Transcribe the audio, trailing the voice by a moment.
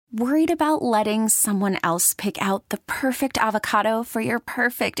Worried about letting someone else pick out the perfect avocado for your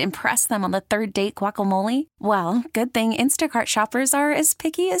perfect impress them on the third date guacamole? Well, good thing Instacart shoppers are as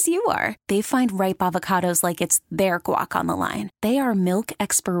picky as you are. They find ripe avocados like it's their guac on the line. They are milk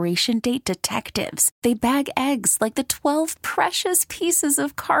expiration date detectives. They bag eggs like the 12 precious pieces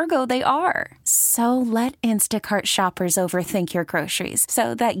of cargo they are. So let Instacart shoppers overthink your groceries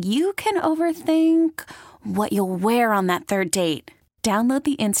so that you can overthink what you'll wear on that third date. Download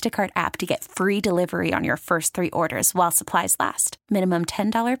the Instacart app to get free delivery on your first 3 orders while supplies last. Minimum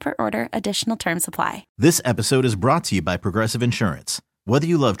 $10 per order. Additional terms apply. This episode is brought to you by Progressive Insurance. Whether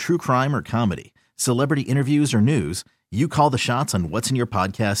you love true crime or comedy, celebrity interviews or news, you call the shots on what's in your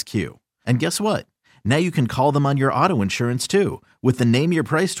podcast queue. And guess what? Now you can call them on your auto insurance too with the Name Your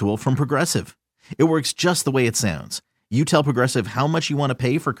Price tool from Progressive. It works just the way it sounds. You tell Progressive how much you want to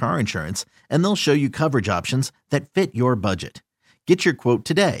pay for car insurance, and they'll show you coverage options that fit your budget. Get your quote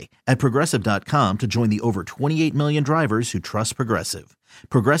today at Progressive.com to join the over 28 million drivers who trust Progressive.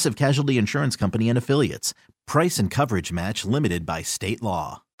 Progressive Casualty Insurance Company and Affiliates. Price and coverage match limited by state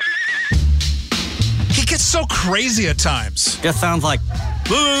law. He gets so crazy at times. Just sounds like...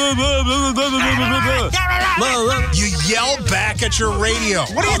 You yell back at your radio.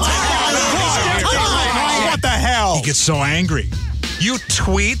 What are you talking about? What the hell? He gets so angry. You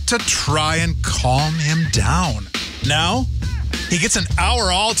tweet to try and calm him down. Now... he gets an hour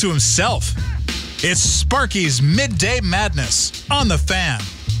all to himself. It's Sparky's Midday Madness on The Fan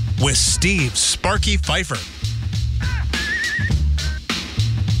with Steve Sparky Pfeiffer.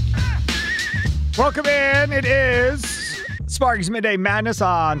 Welcome in. It is Sparky's Midday Madness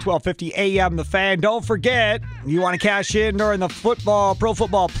on 1250 AM The Fan. Don't forget, you want to cash in during the pro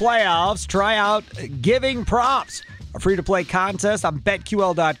football playoffs, try out Giving Props. A free-to-play contest on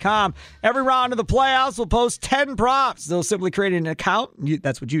BetQL.com. Every round of the playoffs will post 10 props. They'll simply create an account.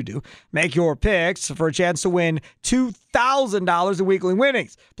 That's what you do. Make your picks for a chance to win $2,000 in weekly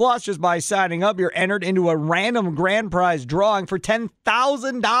winnings. Plus, just by signing up, you're entered into a random grand prize drawing for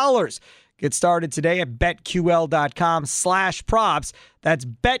 $10,000. Get started today at BetQL.com/props. That's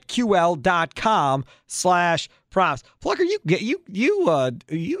BetQL.com/props. Plucker, you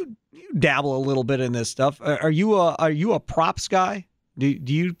dabble a little bit in this stuff. Are you a props guy? Do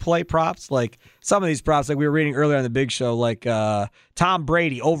you play props? Like some of these props, like we were reading earlier on the Big Show, like Tom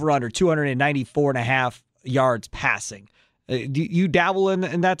Brady over under 294.5 yards passing. Do you dabble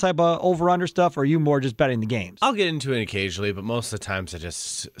in that type of over-under stuff, or are you more just betting the games? I'll get into it occasionally, but most of the times I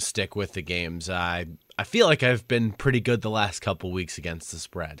just stick with the games. I feel like I've been pretty good the last couple weeks against the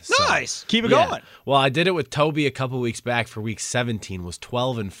spread. So, nice. Keep it going. Well, I did it with Toby a couple weeks back for week 17, was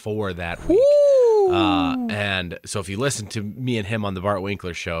 12-4 that week. And so if you listen to me and him on the Bart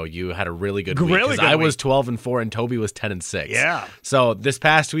Winkler show, you had a really good week. Because I was 12-4 and Toby was 10-6. Yeah. So this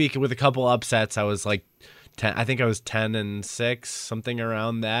past week with a couple upsets, I was like, I think I was 10-6, something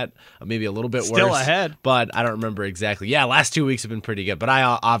around that. Maybe a little bit worse. Still ahead. But I don't remember exactly. Yeah, last 2 weeks have been pretty good. But I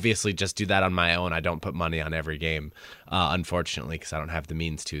obviously just do that on my own. I don't put money on every game, unfortunately, because I don't have the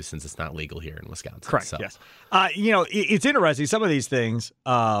means to, since it's not legal here in Wisconsin. Correct, so. Yes. It's interesting. Some of these things,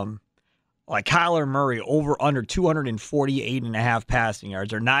 like Kyler Murray over under 248.5 passing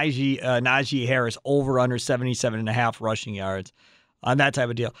yards, or Najee Harris over under 77.5 rushing yards, on that type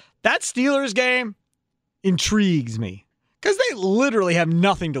of deal. That Steelers game intrigues me because they literally have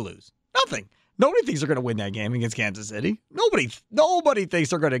nothing to lose. Nothing. Nobody thinks they're going to win that game against Kansas City. Nobody thinks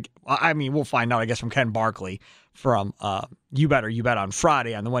they're going to. I mean, we'll find out, I guess, from Ken Barkley from You Bet on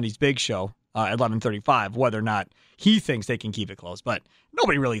Friday on the Wendy's Big Show at 11:35 whether or not he thinks they can keep it close. But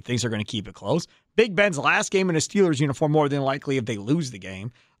nobody really thinks they're going to keep it close. Big Ben's last game in a Steelers uniform, more than likely if they lose the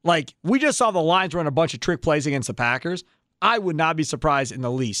game. Like, we just saw the Lions run a bunch of trick plays against the Packers. I would not be surprised in the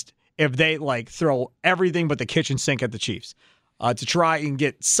least if they throw everything but the kitchen sink at the Chiefs to try and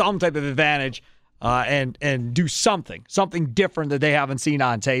get some type of advantage and do something different that they haven't seen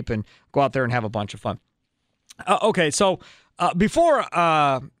on tape and go out there and have a bunch of fun. Okay, so before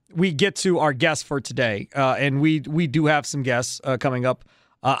we get to our guests for today, and we do have some guests coming up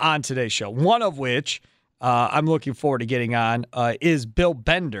on today's show, one of which I'm looking forward to getting on is Bill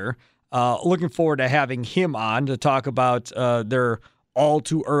Bender. Looking forward to having him on to talk about their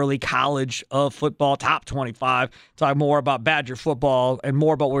all-too-early college football top 25, talk more about Badger football and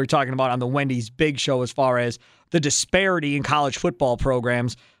more about what we're talking about on the Wendy's Big Show as far as the disparity in college football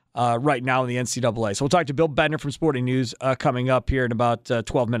programs right now in the NCAA. So we'll talk to Bill Bender from Sporting News coming up here in about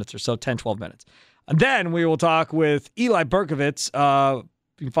 12 minutes or so, 10, 12 minutes. And then we will talk with Eli Berkovitz. You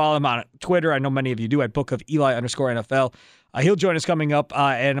can follow him on Twitter. I know many of you do at @bookofeli_NFL. He'll join us coming up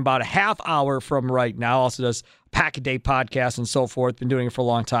in about a half hour from right now. Also does Pack-A-Day podcast and so forth. Been doing it for a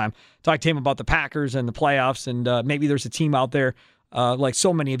long time. Talked to him about the Packers and the playoffs, and maybe there's a team out there like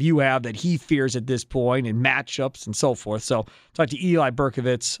so many of you have that he fears at this point, and matchups and so forth. So talked to Eli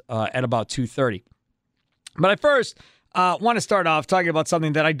Berkovitz at about 2:30. But I first want to start off talking about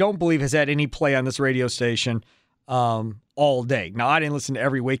something that I don't believe has had any play on this radio station all day. Now, I didn't listen to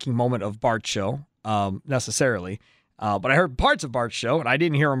every waking moment of Bart's show necessarily, but I heard parts of Bart's show, and I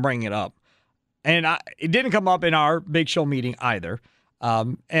didn't hear him bring it up. And it didn't come up in our big show meeting either.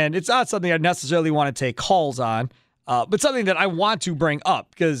 And it's not something I necessarily want to take calls on, but something that I want to bring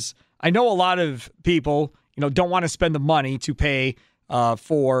up because I know a lot of people, don't want to spend the money to pay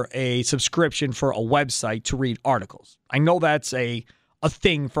for a subscription for a website to read articles. I know that's a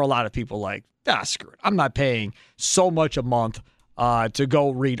thing for a lot of people. Like, screw it. I'm not paying so much a month to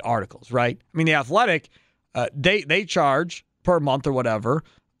go read articles, right? I mean, The Athletic, they charge per month or whatever.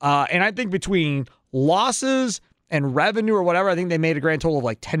 And I think between losses and revenue or whatever, I think they made a grand total of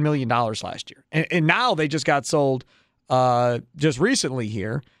like $10 million last year. And now they just got sold just recently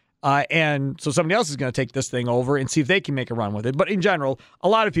here. And so somebody else is going to take this thing over and see if they can make a run with it. But in general, a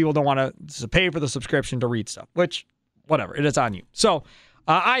lot of people don't want to pay for the subscription to read stuff, which, whatever, it is on you. So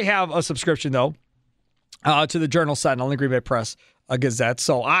I have a subscription, though, to the Journal-Sentinel and the Green Bay Press Gazette.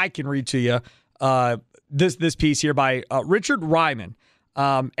 So I can read to you this piece here by Richard Ryman.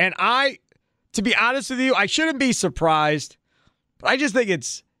 And to be honest with you, I shouldn't be surprised, but I just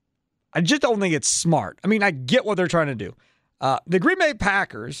don't think it's smart. I mean, I get what they're trying to do. The Green Bay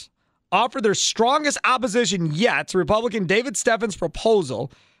Packers offered their strongest opposition yet to Republican David Steffen's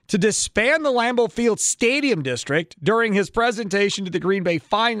proposal to disband the Lambeau Field Stadium District during his presentation to the Green Bay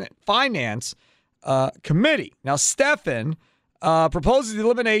Finance Committee. Now, Steffen proposes the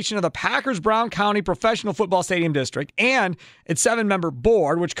elimination of the Packers-Brown County Professional Football Stadium District and its 7-member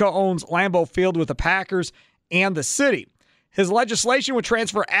board, which co-owns Lambeau Field with the Packers and the city. His legislation would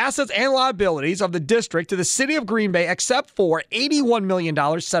transfer assets and liabilities of the district to the city of Green Bay, except for $81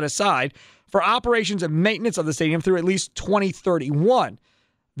 million set aside for operations and maintenance of the stadium through at least 2031.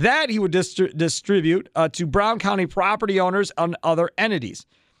 That he would distribute to Brown County property owners and other entities.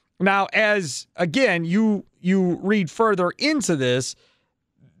 Now, as, again, you read further into this,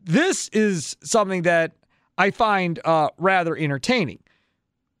 this is something that I find rather entertaining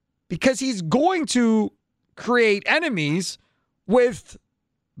because he's going to create enemies with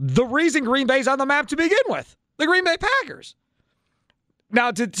the reason Green Bay's on the map to begin with, the Green Bay Packers.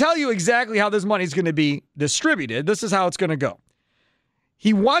 Now, to tell you exactly how this money is going to be distributed, this is how it's going to go.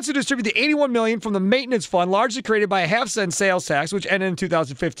 He wants to distribute the $81 million from the maintenance fund, largely created by a half-cent sales tax, which ended in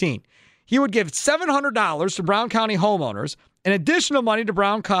 2015. He would give $700 to Brown County homeowners, and additional money to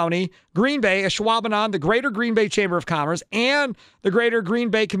Brown County, Green Bay, Ashwaubenon, the Greater Green Bay Chamber of Commerce, and the Greater Green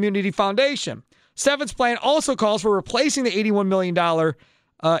Bay Community Foundation. Steffen's plan also calls for replacing the $81 million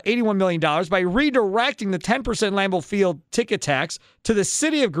by redirecting the 10% Lambeau Field ticket tax to the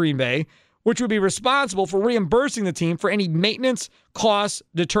city of Green Bay, which would be responsible for reimbursing the team for any maintenance costs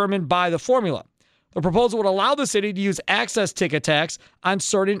determined by the formula. The proposal would allow the city to use access ticket tax on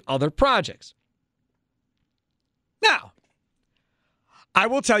certain other projects. Now, I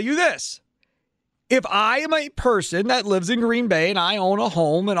will tell you this. If I am a person that lives in Green Bay and I own a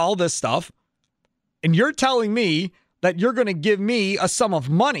home and all this stuff, and you're telling me that you're going to give me a sum of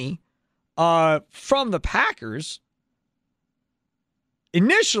money from the Packers,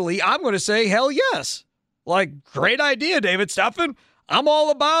 initially, I'm going to say, hell yes. Like, great idea, David Steffen. I'm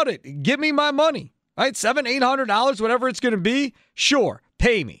all about it. Give me my money. Right? $700, $800, whatever it's going to be. Sure.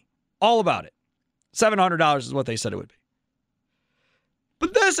 Pay me. All about it. $700 is what they said it would be.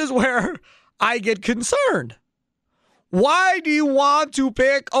 But this is where I get concerned. Why do you want to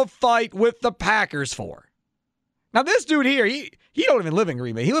pick a fight with the Packers for? Now, this dude here, he don't even live in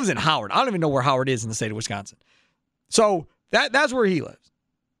Green Bay. He lives in Howard. I don't even know where Howard is in the state of Wisconsin. So that's where he lives.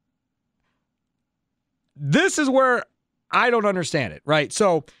 This is where I don't understand it, right?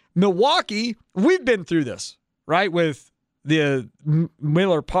 So Milwaukee, we've been through this, right? With the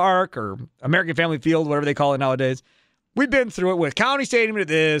Miller Park or American Family Field, whatever they call it nowadays. We've been through it with County Stadium.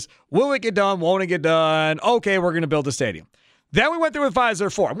 It is. Will it get done? Won't it get done? Okay, we're going to build a stadium. Then we went through with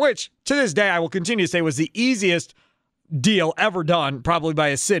Fiserv Forum, which to this day I will continue to say was the easiest deal ever done, probably by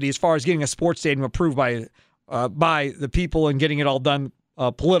a city, as far as getting a sports stadium approved by the people and getting it all done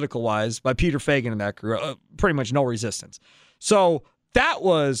political-wise by Peter Fagan and that crew. Pretty much no resistance. So that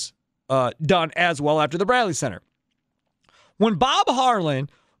was done as well after the Bradley Center. When Bob Harlan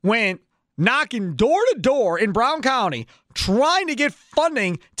went knocking door to door in Brown County, trying to get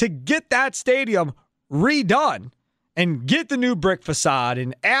funding to get that stadium redone and get the new brick facade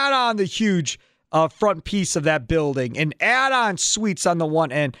and add on the huge front piece of that building and add on suites on the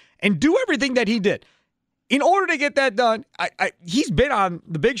one end and do everything that he did. In order to get that done, he's been on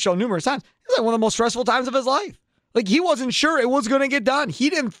the Big Show numerous times. It's like one of the most stressful times of his life. Like, he wasn't sure it was going to get done. He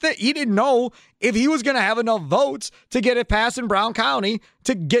didn't know if he was going to have enough votes to get it passed in Brown County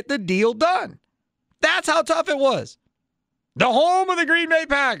to get the deal done. That's how tough it was. The home of the Green Bay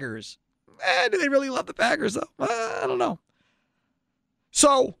Packers. Do they really love the Packers, though? I don't know.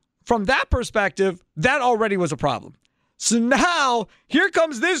 So, from that perspective, that already was a problem. So now, here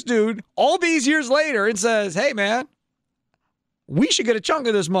comes this dude all these years later and says, hey, man, we should get a chunk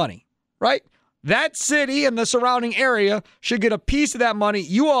of this money, right? That city and the surrounding area should get a piece of that money.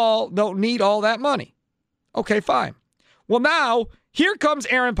 You all don't need all that money. Okay, fine. Well, now, here comes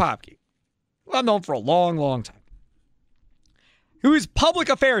Aaron Popke, who I've known for a long, long time, who is public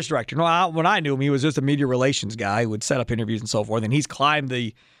affairs director. Now, when I knew him, he was just a media relations guy who would set up interviews and so forth, and he's climbed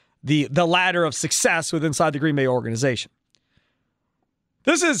the ladder of success inside the Green Bay organization.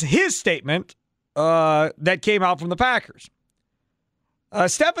 This is his statement that came out from the Packers.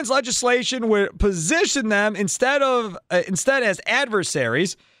 Stephen's legislation would position them instead as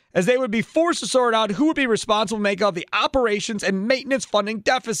adversaries, as they would be forced to sort out who would be responsible to make up the operations and maintenance funding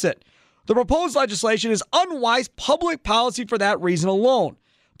deficit. The proposed legislation is unwise public policy for that reason alone.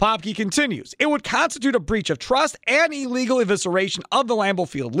 Popke continues, it would constitute a breach of trust and illegal evisceration of the Lambeau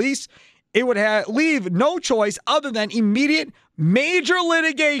Field lease. It would leave no choice other than immediate major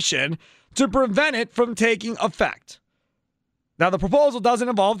litigation to prevent it from taking effect. Now, the proposal doesn't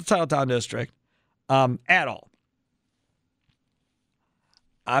involve the Titletown District at all.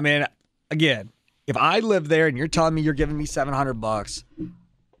 I mean, again, if I live there and you're telling me you're giving me $700,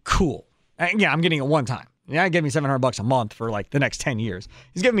 cool. And yeah, I'm getting it one time. Yeah, give me $700 a month for like the next 10 years.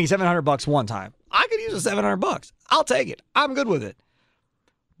 He's giving me $700 one time. I could use the $700. I'll take it. I'm good with it.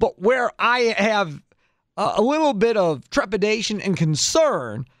 But where I have a little bit of trepidation and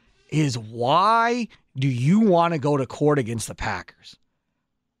concern is, why do you want to go to court against the Packers?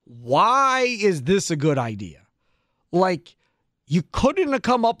 Why is this a good idea? Like, you couldn't have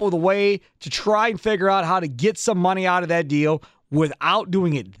come up with a way to try and figure out how to get some money out of that deal without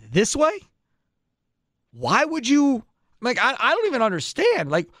doing it this way? Why would you? Like, I don't even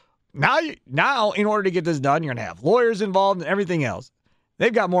understand. Like, now, in order to get this done, you're going to have lawyers involved and everything else.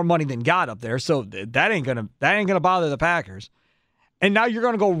 They've got more money than God up there, so that ain't gonna bother the Packers. And now you're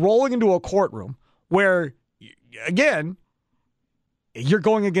gonna go rolling into a courtroom where, again, you're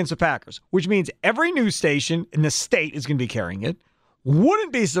going against the Packers, which means every news station in the state is gonna be carrying it.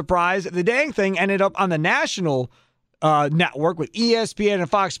 Wouldn't be surprised if the dang thing ended up on the national network with ESPN and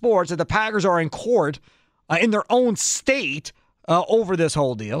Fox Sports, that the Packers are in court in their own state over this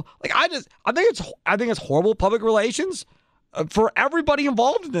whole deal. Like, I think it's horrible public relations for everybody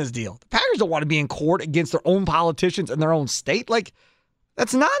involved in this deal. The Packers don't want to be in court against their own politicians in their own state. Like,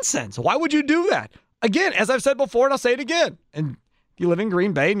 that's nonsense. Why would you do that? Again, as I've said before, and I'll say it again, and if you live in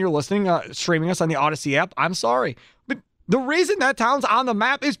Green Bay and you're listening, streaming us on the Odyssey app, I'm sorry. But the reason that town's on the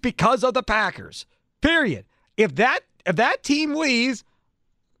map is because of the Packers. Period. If that team leaves,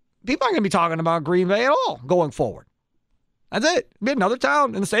 people aren't going to be talking about Green Bay at all going forward. That's it. It'll be another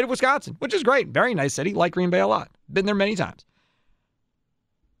town in the state of Wisconsin, which is great. Very nice city. Like Green Bay a lot. Been there many times.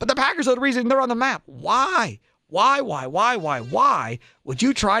 But the Packers are the reason they're on the map. Why? Why would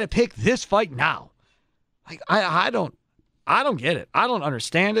you try to pick this fight now? Like, I don't get it. I don't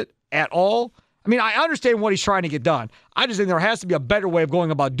understand it at all. I mean, I understand what he's trying to get done. I just think there has to be a better way of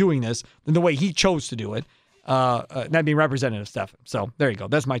going about doing this than the way he chose to do it. That being Representative Stephen. So there you go.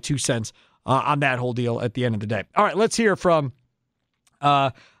 That's my 2 cents on that whole deal at the end of the day. All right, let's hear from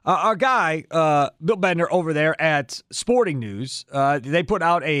our guy, Bill Bender, over there at Sporting News. They put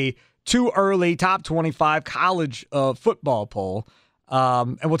out a too early top 25 college football poll.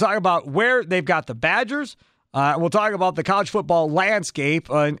 And we'll talk about where they've got the Badgers. We'll talk about the college football landscape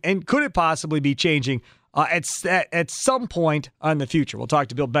and could it possibly be changing at some point in the future. We'll talk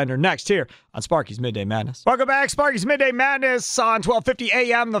to Bill Bender next here on Sparky's Midday Madness. Welcome back, Sparky's Midday Madness on 1250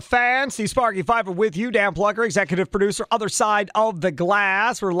 AM The Fan. Steve Sparky Pfeiffer with you. Dan Plucker, executive producer, other side of the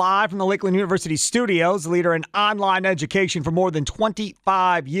glass. We're live from the Lakeland University studios, the leader in online education for more than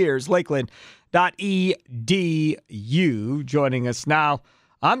 25 years. Lakeland.edu. Joining us now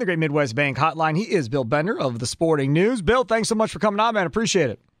on the Great Midwest Bank Hotline, he is Bill Bender of the Sporting News. Bill, thanks so much for coming on, man. Appreciate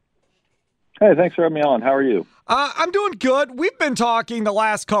it. Hey, thanks for having me on. How are you? I'm doing good. We've been talking the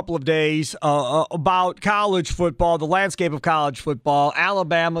last couple of days about college football, the landscape of college football,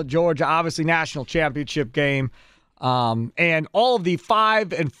 Alabama, Georgia, obviously national championship game, and all of the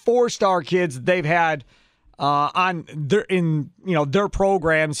 5- and 4-star kids they've had on their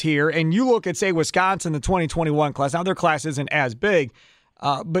programs here, and you look at, say, Wisconsin, the 2021 class. Now their class isn't as big,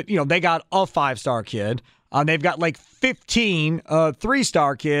 but they got a 5-star kid. They've got like 15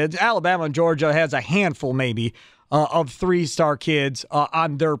 3-star kids. Alabama and Georgia has a handful maybe of 3-star kids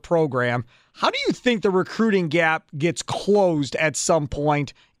on their program. How do you think the recruiting gap gets closed at some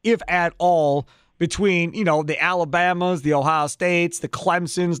point, if at all, between the Alabamas, the Ohio States, the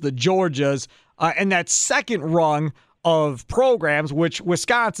Clemsons, the Georgias, and that second rung of programs, which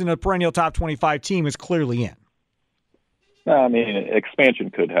Wisconsin, a perennial top 25 team, is clearly in? I mean, expansion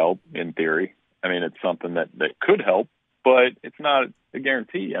could help in theory. I mean, it's something that could help, but it's not a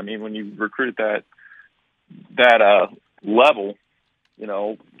guarantee. I mean, when you recruit at that level,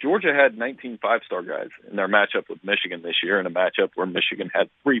 Georgia had 19 5-star guys in their matchup with Michigan this year, in a matchup where Michigan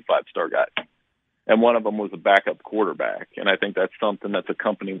had 3 5-star guys. And one of them was a backup quarterback. And I think that's something that's a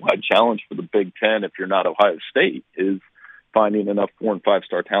company-wide challenge for the Big Ten if you're not Ohio State, is finding enough 4- and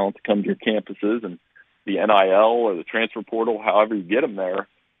 5-star talent to come to your campuses and the NIL or the transfer portal, however you get them there,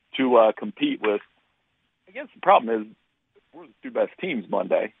 to compete with. I guess the problem is we're the 2 best teams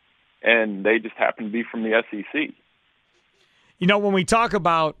Monday, and they just happen to be from the SEC. When we talk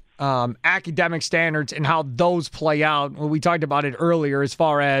about academic standards and how those play out, we talked about it earlier as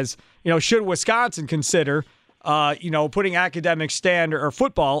far as, should Wisconsin consider, putting academic standard or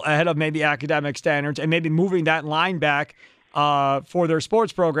football ahead of maybe academic standards and maybe moving that line back for their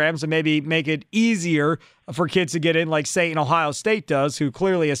sports programs and maybe make it easier for kids to get in, like, say, Ohio State does, who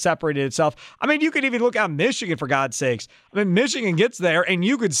clearly has separated itself. I mean, you could even look at Michigan, for God's sakes. I mean, Michigan gets there, and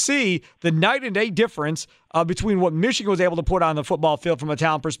you could see the night and day difference between what Michigan was able to put on the football field from a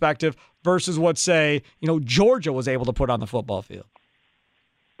talent perspective versus what, say, Georgia was able to put on the football field.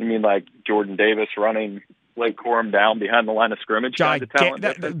 You mean like Jordan Davis running Blake Corum down behind the line of scrimmage?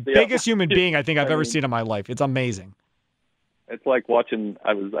 The biggest human being I think I've ever seen in my life. It's amazing. It's like watching.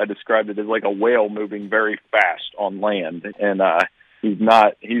 I described it as like a whale moving very fast on land, and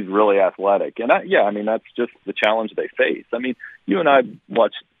he's really athletic. And that's just the challenge they face. I mean, you and I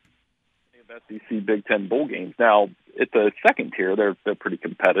watched SEC Big Ten bowl games. Now at the second tier, they're pretty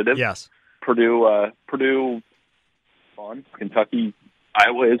competitive. Yes, Purdue, fun. Kentucky,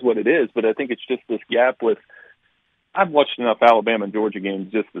 Iowa is what it is. But I think it's just this gap with. I've watched enough Alabama and Georgia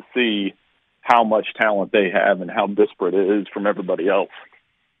games just to see how much talent they have and how disparate it is from everybody else.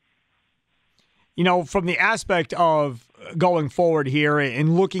 From the aspect of going forward here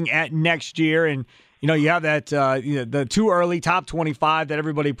and looking at next year, and, you have that the too early top 25 that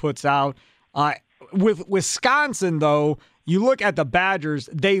everybody puts out. With Wisconsin, though, you look at the Badgers,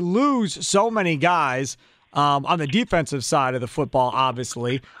 they lose so many guys on the defensive side of the football,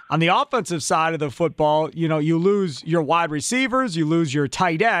 obviously. On the offensive side of the football, you lose your wide receivers, you lose your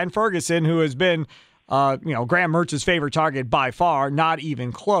tight end, Ferguson, who has been, Graham Mertz's favorite target by far, not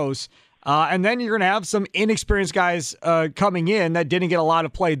even close. And then you're going to have some inexperienced guys coming in that didn't get a lot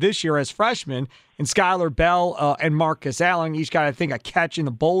of play this year as freshmen, and Skylar Bell and Marcus Allen each got, I think, a catch in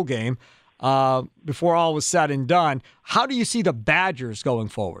the bowl game before all was said and done. How do you see the Badgers going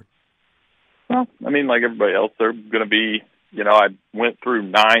forward? Well, I mean, like everybody else, they're going to be, I went through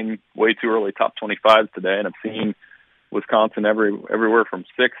 9 way too early top 25s today, and I've seen Wisconsin everywhere from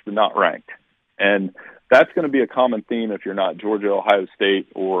 6 to not ranked. And that's going to be a common theme if you're not Georgia, Ohio State,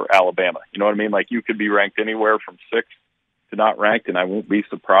 or Alabama. You know what I mean? Like, you could be ranked anywhere from 6 to not ranked, and I won't be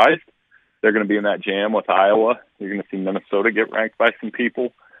surprised. They're going to be in that jam with Iowa. You're going to see Minnesota get ranked by some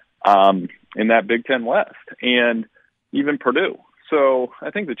people in that Big Ten West, and even Purdue. So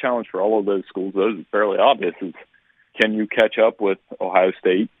I think the challenge for all of those schools, those is fairly obvious, is can you catch up with Ohio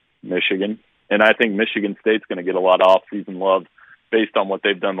State, Michigan? And I think Michigan State's going to get a lot of off-season love based on what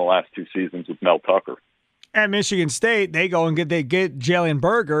they've done the last 2 seasons with Mel Tucker. At Michigan State, they get Jalen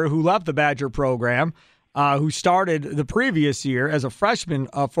Berger, who left the Badger program, who started the previous year as a freshman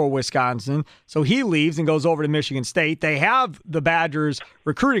for Wisconsin. So he leaves and goes over to Michigan State. They have the Badgers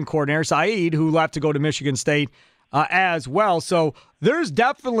recruiting coordinator, Saeed, who left to go to Michigan State as well. So there's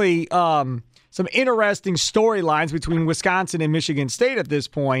definitely some interesting storylines between Wisconsin and Michigan State at this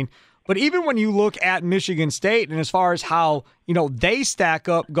point. But even when you look at Michigan State and as far as how, they stack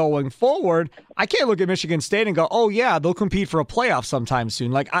up going forward, I can't look at Michigan State and go, oh, yeah, they'll compete for a playoff sometime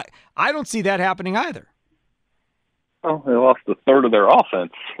soon. Like, I don't see that happening either. Well, they lost a third of their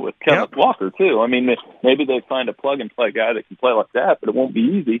offense with Kenneth Walker, too. I mean, maybe they find a plug-and-play guy that can play like that, but it won't be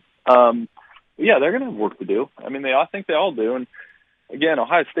easy. Yeah, they're going to have work to do. I mean, I think they all do. And, again,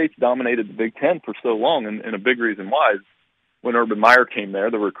 Ohio State's dominated the Big Ten for so long, and a big reason why is when Urban Meyer came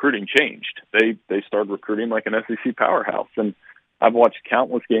there, the recruiting changed. They started recruiting like an SEC powerhouse. And I've watched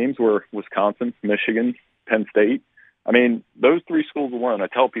countless games where Wisconsin, Michigan, Penn State. I mean, those three schools alone, I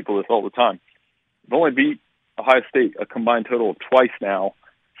tell people this all the time, have only beat Ohio State a combined total of twice now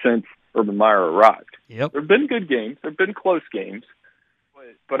since Urban Meyer arrived. Yep. There have been good games. There have been close games.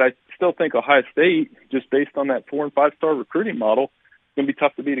 But I still think Ohio State, just based on that 4- and 5-star recruiting model, is going to be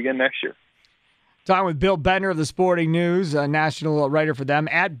tough to beat again next year. Talking with Bill Bender of the Sporting News, a national writer for them,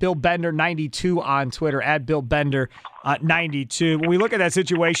 at Bill Bender92 on Twitter, at Bill Bender92. When we look at that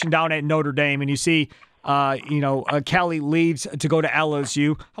situation down at Notre Dame and you see, Kelly leaves to go to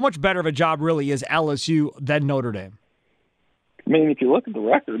LSU, how much better of a job really is LSU than Notre Dame? I mean, if you look at the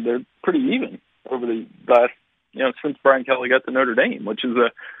record, they're pretty even over the last, since Brian Kelly got to Notre Dame, which is a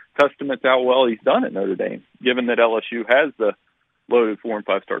testament to how well he's done at Notre Dame, given that LSU has the loaded 4- and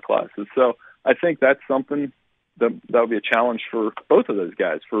 5-star classes. So I think that's something that'll be a challenge for both of those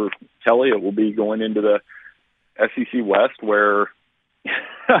guys. For Kelly, it will be going into the SEC West where,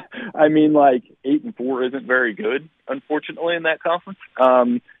 8-4 isn't very good, unfortunately, in that conference.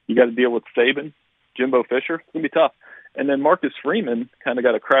 You got to deal with Saban, Jimbo Fisher. It's going to be tough. And then Marcus Freeman kind of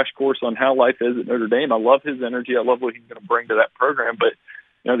got a crash course on how life is at Notre Dame. I love his energy. I love what he's going to bring to that program. But,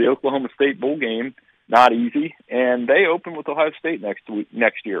 the Oklahoma State bowl game, not easy. And they open with Ohio State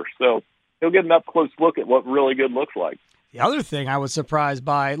next year. So he'll get an up-close look at what really good looks like. The other thing I was surprised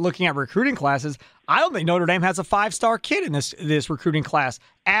by looking at recruiting classes, I don't think Notre Dame has a 5-star kid in this recruiting class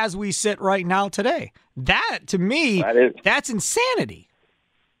as we sit right now today. That, to me, that's insanity.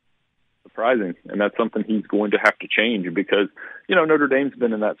 Surprising, and that's something he's going to have to change because, Notre Dame's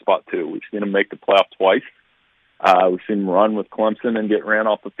been in that spot too. We've seen him make the playoff twice. We've seen him run with Clemson and get ran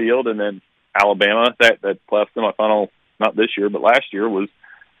off the field, and then Alabama, that playoff semifinal, not this year, but last year, was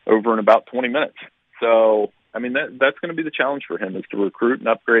over in about 20 minutes. So, that's going to be the challenge for him, is to recruit and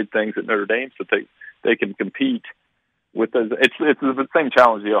upgrade things at Notre Dame so they can compete with those. It's the same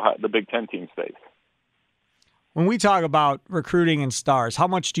challenge the Big Ten teams face. When we talk about recruiting and stars, how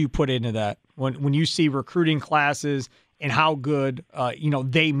much do you put into that when you see recruiting classes and how good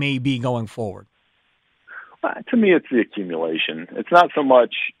they may be going forward? To me, it's the accumulation. It's not so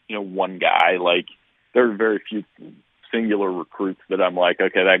much one guy. Like, there are very few singular recruits that I'm like,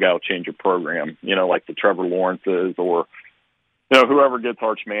 okay, that guy will change your program. Like the Trevor Lawrences or whoever gets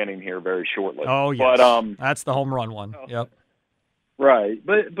Arch Manning here very shortly. Oh yes, but that's the home run one. Yep. Right,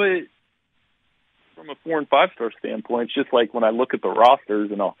 but from a 4- and 5-star standpoint, it's just like when I look at the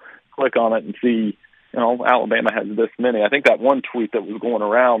rosters and I'll click on it and see, Alabama has this many. I think that one tweet that was going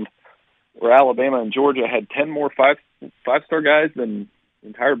around where Alabama and Georgia had 10 more 5-star guys than the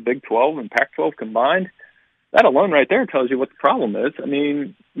entire Big 12 and Pac-12 combined. That alone right there tells you what the problem is.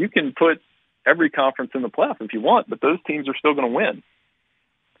 You can put every conference in the playoff if you want, but those teams are still going to win.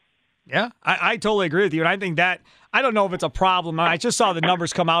 Yeah, I totally agree with you. And I think that, I don't know if it's a problem. I just saw the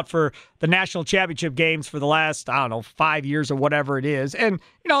numbers come out for the national championship games for the last, 5 years or whatever it is. And,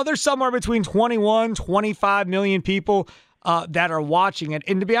 there's somewhere between 21, 25 million people that are watching it.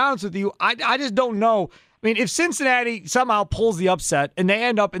 And to be honest with you, I just don't know. If Cincinnati somehow pulls the upset and they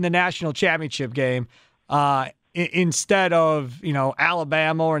end up in the national championship game instead of,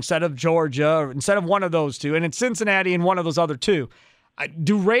 Alabama or instead of Georgia or instead of one of those two, and it's Cincinnati and one of those other two,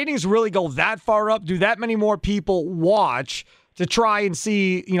 do ratings really go that far up? Do that many more people watch to try and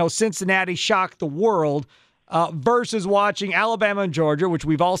see, Cincinnati shock the world versus watching Alabama and Georgia, which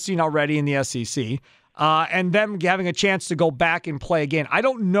we've all seen already in the SEC, and them having a chance to go back and play again? I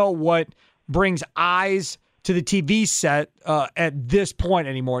don't know what brings eyes to the TV set at this point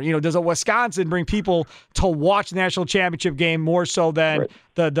anymore. Does a Wisconsin bring people to watch the national championship game more so than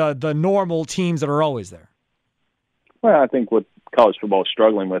the normal teams that are always there? Well, I think what college football is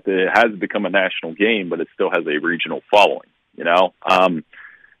struggling with, it has become a national game, but it still has a regional following. The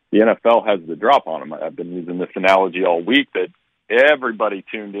NFL has the drop on them. I've been using this analogy all week that everybody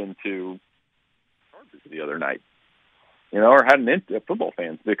tuned into Chargers the other night, or had football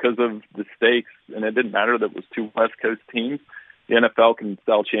fans because of the stakes, and it didn't matter that it was two West Coast teams. The NFL can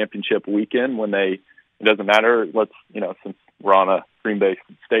sell championship weekend when it doesn't matter. Since we're on a Green Bay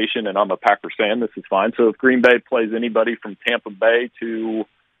station and I'm a Packers fan, this is fine. So if Green Bay plays anybody from Tampa Bay to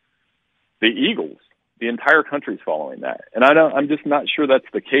the Eagles, the entire country's following that. And I'm just not sure that's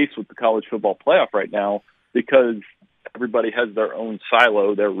the case with the college football playoff right now because everybody has their own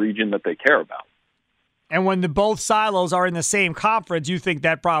silo, their region that they care about. And when both silos are in the same conference, you think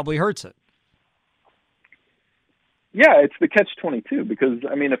that probably hurts it? Yeah, it's the catch-22 because,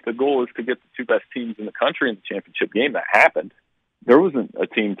 if the goal is to get the two best teams in the country in the championship game, that happened. There wasn't a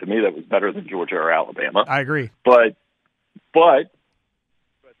team to me that was better than Georgia or Alabama. I agree. But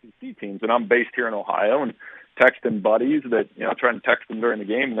SEC teams, and I'm based here in Ohio and texting buddies that, trying to text them during the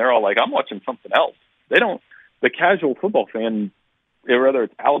game, and they're all like, I'm watching something else The casual football fan, whether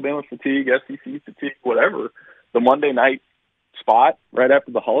it's Alabama fatigue, SEC fatigue, whatever, the Monday night spot right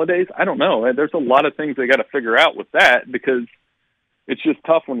after the holidays, I don't know. There's a lot of things they got to figure out with that, because it's just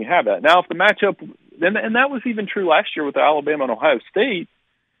tough when you have that. Now, if the matchup, and that was even true last year with Alabama and Ohio State,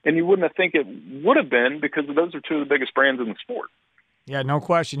 and you wouldn't think it would have been, because those are two of the biggest brands in the sport. Yeah, no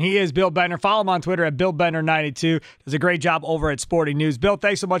question. He is Bill Bender. Follow him on Twitter at BillBender92. Does a great job over at Sporting News. Bill,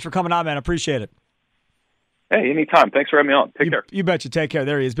 thanks so much for coming on, man. I appreciate it. Hey, anytime. Thanks for having me on. Take care. You betcha. Take care.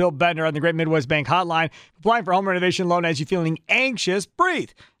 There he is. Bill Bender on the Great Midwest Bank Hotline. Applying for home renovation loan as you're feeling anxious?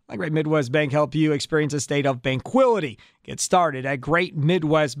 Breathe. Let Great Midwest Bank help you experience a state of banquility. Get started at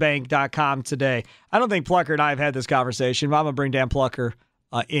greatmidwestbank.com today. I don't think Plucker and I have had this conversation, but I'm going to bring Dan Plucker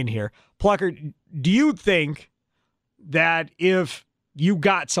in here. Plucker, do you think that if you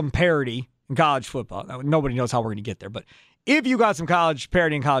got some parity in college football, now, nobody knows how we're going to get there, but if you got some college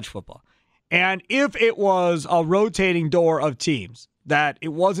parity in college football, and if it was a rotating door of teams, that it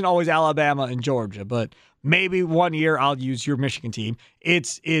wasn't always Alabama and Georgia, but maybe one year I'll use your Michigan team.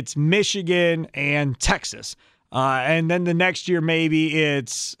 It's Michigan and Texas. And then the next year maybe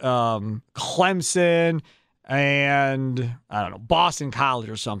it's Clemson and, I don't know, Boston College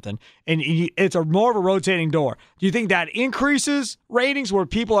or something. And it's more of a rotating door. Do you think that increases ratings where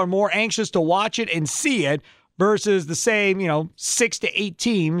people are more anxious to watch it and see it versus the same, 6 to 8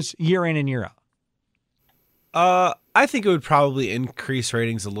 teams year in and year out? I think it would probably increase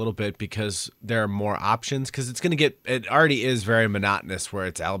ratings a little bit because there are more options, because it already is very monotonous where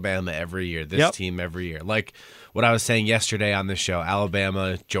it's Alabama every year, this team every year. Like what I was saying yesterday on this show,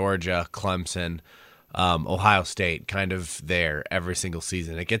 Alabama, Georgia, Clemson, Ohio State, kind of there every single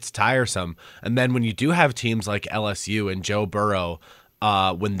season. It gets tiresome. And then when you do have teams like LSU and Joe Burrow,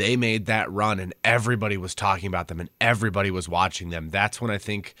 when they made that run and everybody was talking about them and everybody was watching them, that's when I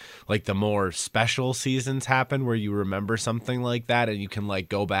think like the more special seasons happen where you remember something like that and you can like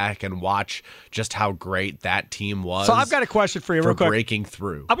go back and watch just how great that team was. So I've got a question for you real quick. Breaking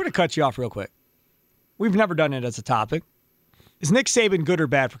through. I'm going to cut you off real quick. We've never done it as a topic. Is Nick Saban good or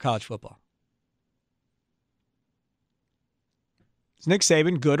bad for college football? Is Nick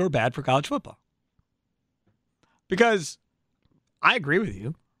Saban good or bad for college football? Because I agree with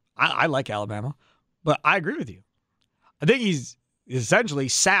you. I like Alabama, but I agree with you. I think he's essentially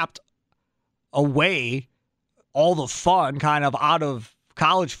sapped away all the fun kind of out of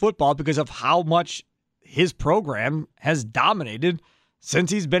college football because of how much his program has dominated since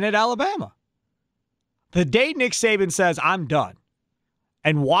he's been at Alabama. The day Nick Saban says, I'm done,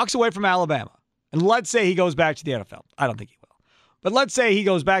 and walks away from Alabama, and let's say he goes back to the NFL. I don't think he will. But let's say he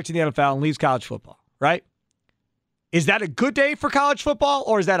goes back to the NFL and leaves college football, right? Is that a good day for college football,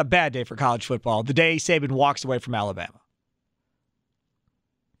 or is that a bad day for college football, the day Saban walks away from Alabama?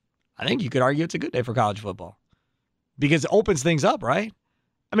 I think you could argue it's a good day for college football because it opens things up, right?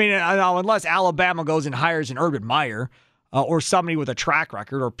 I mean, unless Alabama goes and hires an Urban Meyer or somebody with a track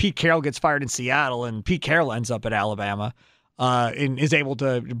record, or Pete Carroll gets fired in Seattle and Pete Carroll ends up at Alabama and is able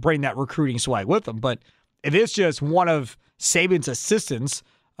to bring that recruiting swag with them. But if it's just one of Saban's assistants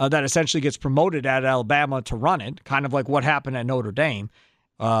that essentially gets promoted at Alabama to run it, kind of like what happened at Notre Dame,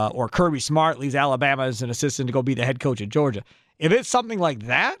 or Kirby Smart leaves Alabama as an assistant to go be the head coach at Georgia. If it's something like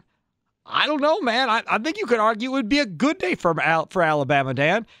that, I don't know, man. I think you could argue it would be a good day for Alabama,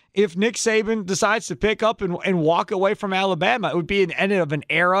 Dan. If Nick Saban decides to pick up and walk away from Alabama, it would be an end of an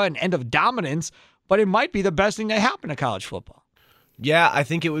era, an end of dominance, but it might be the best thing that happened to college football. Yeah, I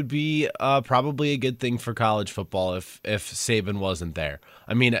think it would be probably a good thing for college football if Saban wasn't there.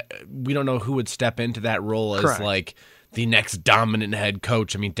 I mean, we don't know who would step into that role as like the next dominant head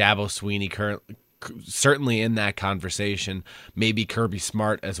coach. I mean, Dabo Swinney certainly in that conversation. Maybe Kirby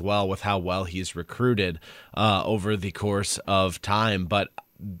Smart as well, with how well he's recruited over the course of time. But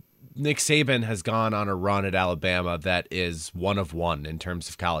Nick Saban has gone on a run at Alabama that is one of one in terms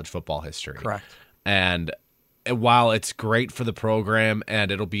of college football history. Correct. And while it's great for the program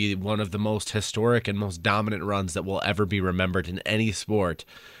and it'll be one of the most historic and most dominant runs that will ever be remembered in any sport,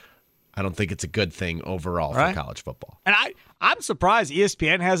 I don't think it's a good thing overall for college football. And I'm surprised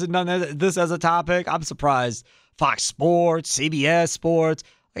ESPN hasn't done this as a topic. I'm surprised Fox Sports, CBS Sports.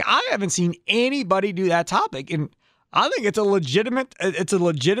 Like, I haven't seen anybody do that topic, and I think it's a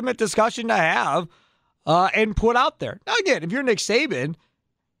legitimate discussion to have and put out there. Now, again, if you're Nick Saban,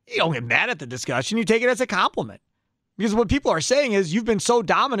 you don't get mad at the discussion. You take it as a compliment. Because what people are saying is you've been so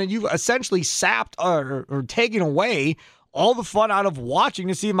dominant, you've essentially sapped or taken away all the fun out of watching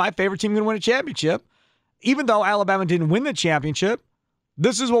to see my favorite team going to win a championship. Even though Alabama didn't win the championship,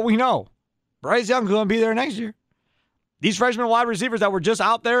 this is what we know. Bryce Young's going to be there next year. These freshman wide receivers that were just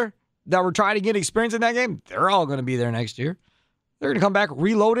out there that were trying to get experience in that game, they're all going to be there next year. They're going to come back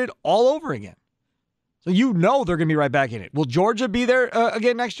reloaded all over again. So you know they're going to be right back in it. Will Georgia be there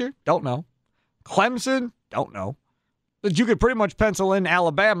again next year? Don't know. Clemson? Don't know. But you could pretty much pencil in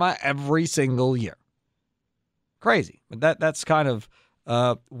Alabama every single year. Crazy. But that's kind of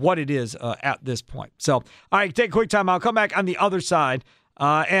what it is at this point. So, all right, take a quick time. I'll come back on the other side.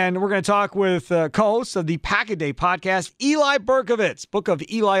 And we're going to talk with co-host of the Pack-A-Day podcast, Eli Berkovitz, book of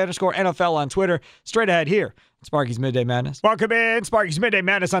Eli_NFL on Twitter. Straight ahead here. Sparky's Midday Madness. Welcome in, Sparky's Midday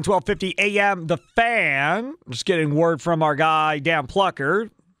Madness on 1250 AM. The Fan. Just getting word from our guy, Dan Plucker.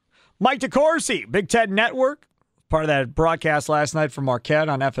 Mike DeCourcy, Big Ten Network. Part of that broadcast last night from Marquette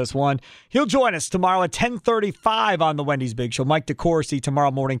on FS1. He'll join us tomorrow at 10:35 on the Wendy's Big Show. Mike DeCourcy tomorrow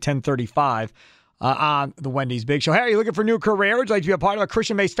morning, 10:35 on the Wendy's Big Show. Hey, are you looking for a new career? Would you like to be a part of a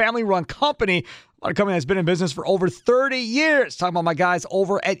Christian-based family-run company? A company that's been in business for over 30 years. Talking about my guys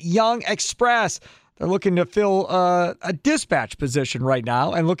over at Young Express. They're looking to fill a dispatch position right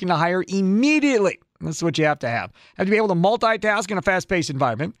now and looking to hire immediately. This is what you have to have. Have to be able to multitask in a fast-paced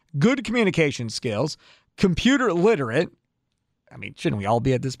environment, good communication skills, computer literate. I mean, shouldn't we all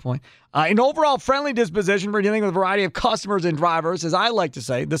be at this point? An overall friendly disposition for dealing with a variety of customers and drivers. As I like to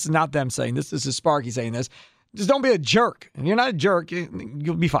say, this is not them saying this. This is Sparky saying this. Just don't be a jerk. And you're not a jerk,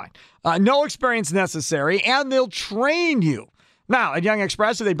 you'll be fine. No experience necessary, and they'll train you. Now, at Young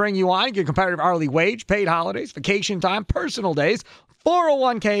Express, they bring you on, get a competitive hourly wage, paid holidays, vacation time, personal days,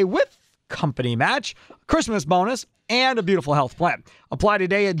 401k with company match, Christmas bonus, and a beautiful health plan. Apply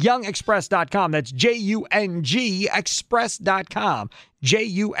today at youngexpress.com. That's Jung Express.com.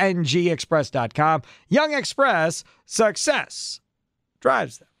 JUNGexpress.com. Young Express, success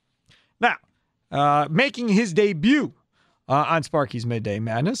drives them. Now, making his debut on Sparky's Midday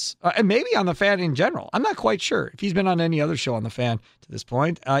Madness, and maybe on The Fan in general. I'm not quite sure if he's been on any other show on The Fan to this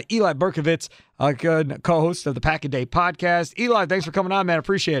point. Eli Berkovitz, good co-host of the Pack-A-Day podcast. Eli, thanks for coming on, man.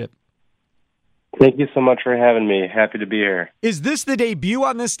 Appreciate it. Thank you so much for having me. Happy to be here. Is this the debut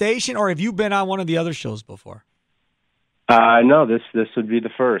on this station, or have you been on one of the other shows before? No, this would be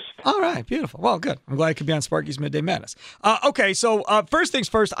the first. All right, beautiful. Well, good. I'm glad I could be on Sparky's Midday Madness. Okay, so first things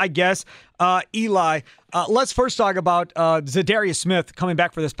first, I guess, Eli, let's first talk about Za'Darius Smith coming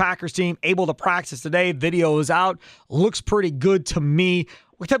back for this Packers team, able to practice today. Video is out. Looks pretty good to me.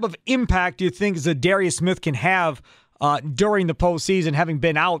 What type of impact do you think Za'Darius Smith can have during the postseason, having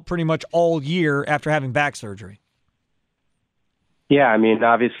been out pretty much all year after having back surgery? Yeah, I mean,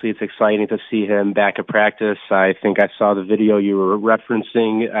 obviously it's exciting to see him back at practice. I think I saw the video you were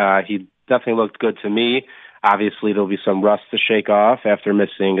referencing. He definitely looked good to me. Obviously, there'll be some rust to shake off after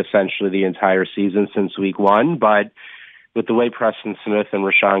missing essentially the entire season since week one. But with the way Preston Smith and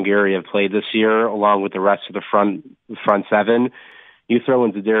Rashawn Gary have played this year, along with the rest of the front seven, you throw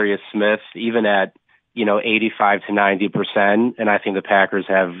in Za'Darius Smith, even at 85 to 90%, and I think the Packers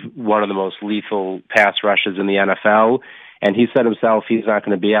have one of the most lethal pass rushes in the NFL. And he said himself he's not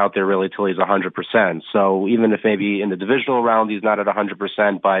going to be out there really till he's 100%. So even if maybe in the divisional round he's not at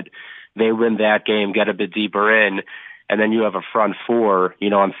 100%, but they win that game, get a bit deeper in, and then you have a front four,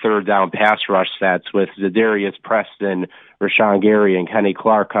 on third down pass rush sets with Za'Darius, Preston, Rashawn Gary, and Kenny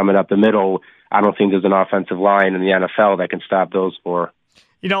Clark coming up the middle. I don't think there's an offensive line in the NFL that can stop those four.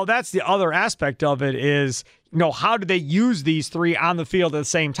 That's the other aspect of it is, how do they use these three on the field at the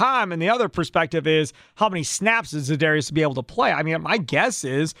same time? And the other perspective is how many snaps is Za'Darius to be able to play? I mean, my guess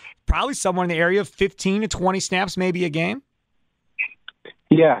is probably somewhere in the area of 15 to 20 snaps maybe a game.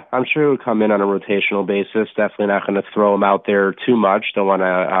 Yeah, I'm sure it would come in on a rotational basis. Definitely not going to throw him out there too much. Don't want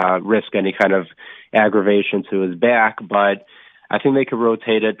to risk any kind of aggravation to his back, but I think they could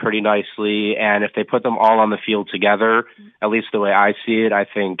rotate it pretty nicely. And if they put them all on the field together, at least the way I see it, I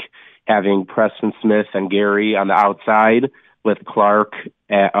think having Preston Smith and Gary on the outside with Clark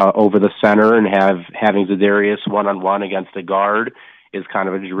over the center and having Za'Darius one-on-one against the guard is kind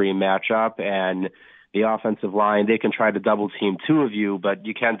of a dream matchup. And the offensive line, they can try to double-team two of you, but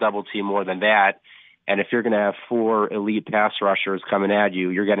you can't double-team more than that. And if you're going to have four elite pass rushers coming at you,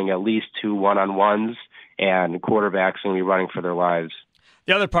 you're getting at least two one-on-ones, and quarterbacks going to be running for their lives.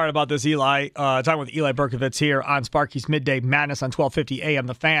 The other part about this, Eli, talking with Eli Berkovitz here on Sparky's Midday Madness on 1250 AM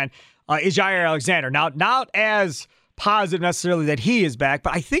The Fan, is Jaire Alexander. Now, not as positive necessarily that he is back,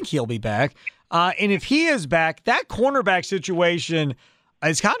 but I think he'll be back. And if he is back, that cornerback situation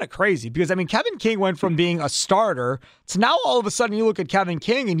is kind of crazy because, Kevin King went from being a starter to now all of a sudden you look at Kevin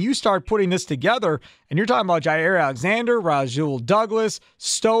King and you start putting this together and you're talking about Jaire Alexander, Rasul Douglas,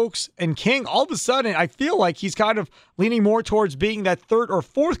 Stokes, and King. All of a sudden, I feel like he's kind of leaning more towards being that third or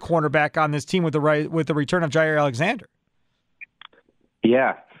fourth cornerback on this team with the return of Jaire Alexander.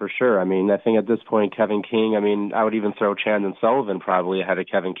 Yeah, for sure. I mean, I think at this point, Kevin King, I would even throw Chandon Sullivan probably ahead of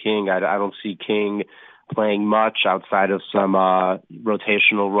Kevin King. I don't see King playing much outside of some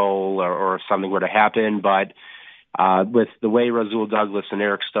rotational role or something were to happen. But with the way Rasul Douglas and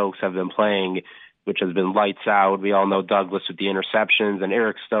Eric Stokes have been playing, which has been lights out, we all know Douglas with the interceptions, and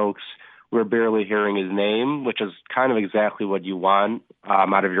Eric Stokes, we're barely hearing his name, which is kind of exactly what you want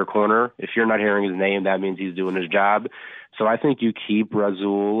out of your corner. If you're not hearing his name, that means he's doing his job. So I think you keep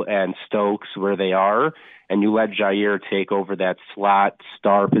Rasul and Stokes where they are, and you let Jair take over that slot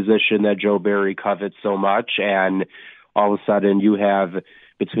star position that Joe Barry covets so much, and all of a sudden you have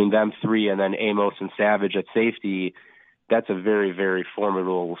between them three and then Amos and Savage at safety. That's a very, very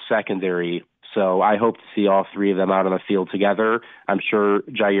formidable secondary. So I hope to see all three of them out on the field together. I'm sure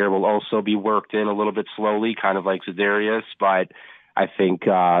Jair will also be worked in a little bit slowly, kind of like Za'Darius, but I think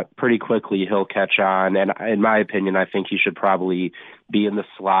pretty quickly he'll catch on. And in my opinion, I think he should probably be in the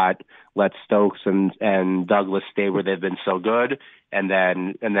slot, let Stokes and Douglas stay where they've been so good. And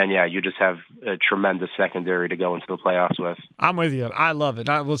then, yeah, you just have a tremendous secondary to go into the playoffs with. I'm with you. I love it.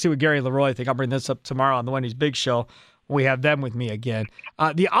 We'll see what Gary Leroy think. I'll bring this up tomorrow on the Wendy's Big Show. We have them with me again.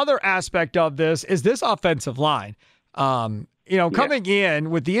 The other aspect of this is this offensive line. Coming in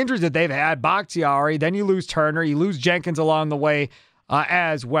with the injuries that they've had, Bakhtiari, then you lose Turner, you lose Jenkins along the way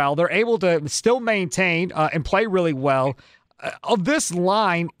as well. They're able to still maintain and play really well. Of this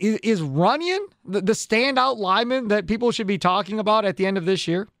line, is Runyan the standout lineman that people should be talking about at the end of this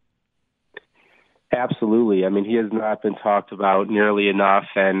year? Absolutely. I mean, he has not been talked about nearly enough.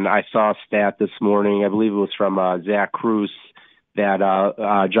 And I saw a stat this morning, I believe it was from Zach Cruz, that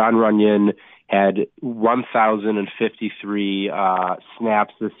Jon Runyan had 1,053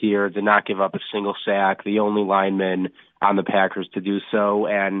 snaps this year, did not give up a single sack, the only lineman on the Packers to do so.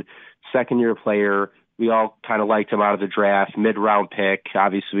 And second-year player, we all kind of liked him out of the draft, mid-round pick.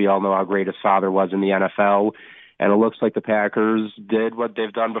 Obviously, we all know how great his father was in the NFL. And it looks like the Packers did what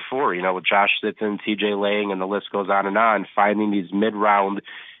they've done before, with Josh Sitton, TJ Lang, and the list goes on, finding these mid-round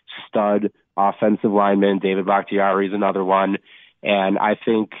stud offensive linemen. David Bakhtiari is another one. And I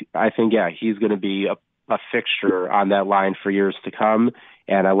think, yeah, he's going to be a fixture on that line for years to come.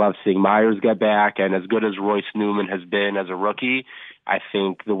 And I love seeing Myers get back. And as good as Royce Newman has been as a rookie, I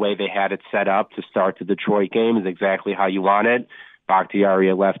think the way they had it set up to start the Detroit game is exactly how you want it. Bakhtiari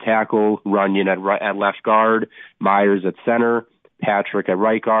at left tackle, Runyan at left guard, Myers at center, Patrick at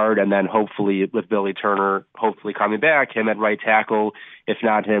right guard, and then hopefully with Billy Turner hopefully coming back, him at right tackle. If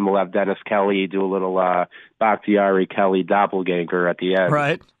not him, we'll have Dennis Kelly do a little Bakhtiari-Kelly doppelganger at the end.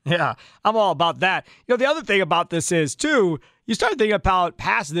 Right. Yeah, I'm all about that. The other thing about this is, too, you start thinking about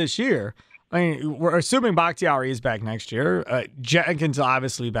past this year. I mean, we're assuming Bakhtiari is back next year. Jenkins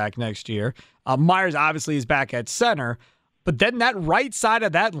obviously back next year. Myers obviously is back at center. But then that right side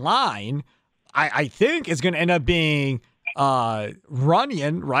of that line, I think, is going to end up being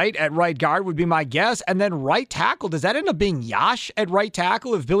Runyan, right, at right guard would be my guess. And then right tackle, does that end up being Yash at right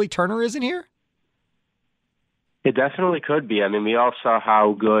tackle if Billy Turner isn't here? It definitely could be. I mean, we all saw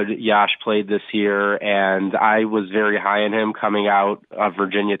how good Yash played this year, and I was very high on him coming out of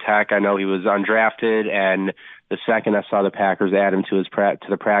Virginia Tech. I know he was undrafted, and the second I saw the Packers add him to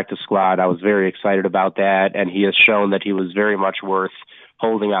the practice squad, I was very excited about that, and he has shown that he was very much worth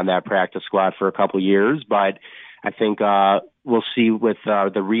holding on that practice squad for a couple years. But I think we'll see with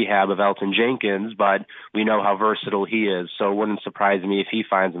the rehab of Elton Jenkins, but we know how versatile he is, so it wouldn't surprise me if he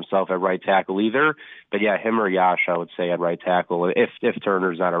finds himself at right tackle either. But yeah, him or Yash, I would say, at right tackle if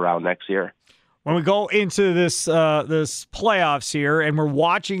Turner's not around next year. When we go into this playoffs here and we're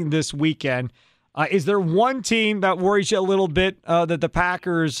watching this weekend, is there one team that worries you a little bit that the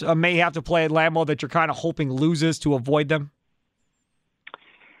Packers may have to play at Lambeau that you're kind of hoping loses to avoid them?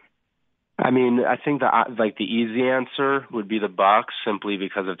 I mean, I think the easy answer would be the Bucs simply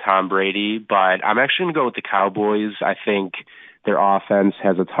because of Tom Brady, but I'm actually going to go with the Cowboys. I think their offense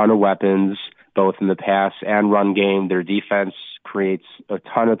has a ton of weapons, both in the pass and run game. Their defense creates a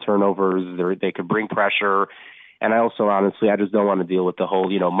ton of turnovers. They could bring pressure. And I also, honestly, I just don't want to deal with the whole,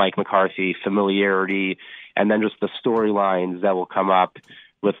 Mike McCarthy familiarity and then just the storylines that will come up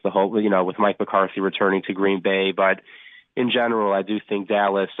with the whole, with Mike McCarthy returning to Green Bay. But in general, I do think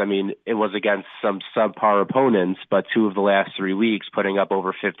Dallas, I mean, it was against some subpar opponents, but 2 of the last 3 weeks putting up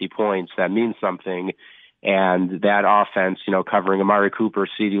over 50 points, that means something. And that offense, covering Amari Cooper,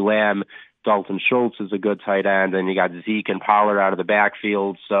 CeeDee Lamb, Dalton Schultz is a good tight end, and you got Zeke and Pollard out of the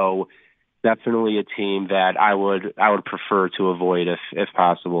backfield. So definitely a team that I would prefer to avoid if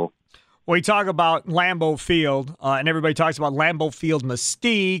possible. Well, we talk about Lambeau Field, and everybody talks about Lambeau Field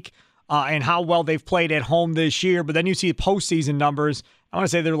mystique. and how well they've played at home this year. But then you see postseason numbers. I want to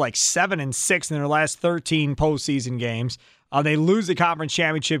say they're like 7-6 in their last 13 postseason games. They lose the conference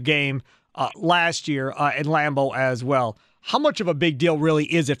championship game last year in Lambeau as well. How much of a big deal really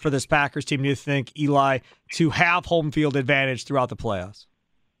is it for this Packers team, do you think, Eli, to have home field advantage throughout the playoffs?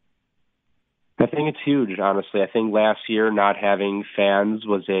 I think it's huge, honestly. I think last year not having fans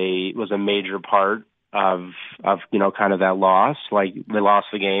was a major part of kind of that loss. Like, they lost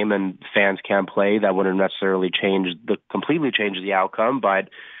the game and fans can't play. That wouldn't necessarily completely change the outcome, but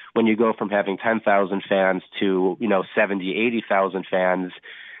when you go from having 10,000 fans to 70, 80,000 fans,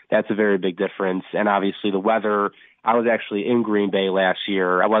 that's a very big difference. And obviously the weather. I was actually in Green Bay last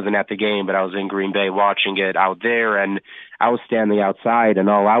year. I wasn't at the game, but I was in Green Bay watching it out there, and I was standing outside, and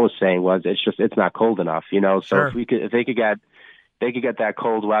all I was saying was, it's not cold enough, So Sure. if they could get that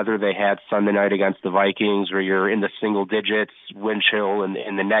cold weather they had Sunday night against the Vikings, where you're in the single digits, wind chill, and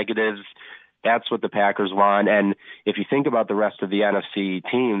in the negatives, that's what the Packers want. And if you think about the rest of the NFC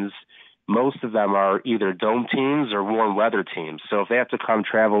teams, most of them are either dome teams or warm weather teams. So if they have to come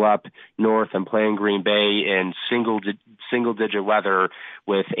travel up north and play in Green Bay in single digit weather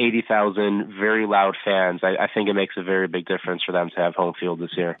with 80,000 very loud fans, I think it makes a very big difference for them to have home field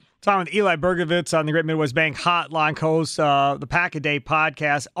this year. Talking with Eli Bergovitz on the Great Midwest Bank Hotline, co-host the Pack-A-Day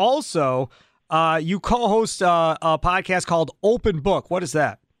podcast. Also, you co-host a podcast called Open Book. What is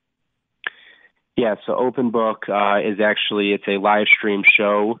that? Yeah, so Open Book it's a live stream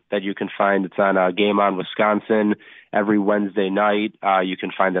show that you can find. It's on Game On Wisconsin every Wednesday night. You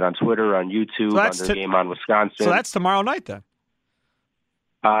can find it on Twitter, on YouTube, under Game On Wisconsin. So that's tomorrow night then?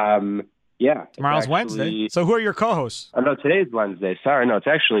 Yeah. Tomorrow's Wednesday. So who are your co-hosts? Oh, no, today's Wednesday. Sorry, no, it's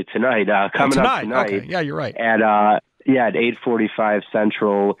actually tonight. Coming up tonight. Okay. Yeah, you're right. At 8:45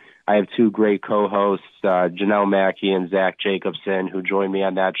 Central, I have two great co-hosts, Janelle Mackey and Zach Jacobson, who join me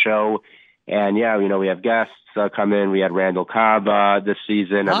on that show. And, we have guests come in. We had Randall Cobb this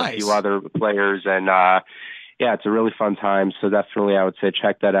season. Nice. And a few other players. And, it's a really fun time. So definitely I would say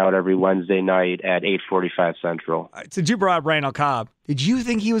check that out every Wednesday night at 8:45 Central. Since you brought up Randall Cobb, did you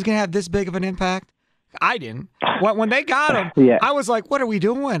think he was going to have this big of an impact? I didn't. When they got him, Yeah. I was like, what are we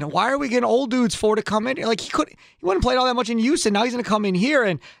doing? Why are we getting old dudes to come in? Like, he wouldn't play all that much in Houston. Now he's going to come in here,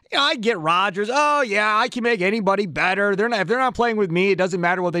 and I get Rodgers. Oh yeah, I can make anybody better. If they're not playing with me, it doesn't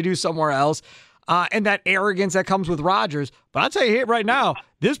matter what they do somewhere else. And that arrogance that comes with Rodgers. But I'll tell you right now,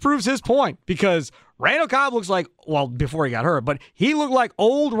 this proves his point, because Randall Cobb looks like, well, before he got hurt, but he looked like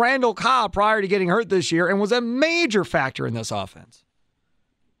old Randall Cobb prior to getting hurt this year, and was a major factor in this offense.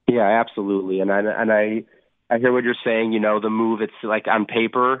 Yeah, absolutely. And I hear what you're saying. The move, it's like on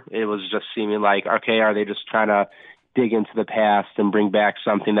paper, it was just seeming like, okay, are they just trying to dig into the past and bring back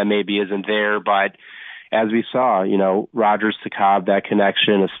something that maybe isn't there? But as we saw, Rodgers to Cobb, that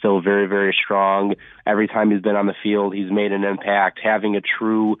connection is still very, very strong. Every time he's been on the field, he's made an impact. Having a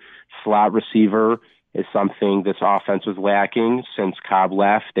true slot receiver is something this offense was lacking since Cobb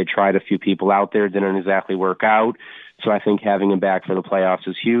left. They tried a few people out there, didn't exactly work out. So I think having him back for the playoffs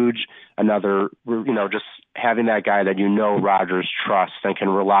is huge. Another, just having that guy that Rodgers trusts and can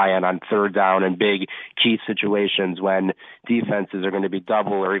rely on third down and big key situations when defenses are going to be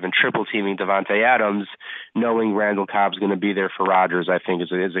double or even triple teaming Devontae Adams, knowing Randall Cobb's going to be there for Rodgers, I think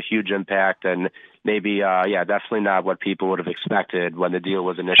is a huge impact, and maybe, definitely not what people would have expected when the deal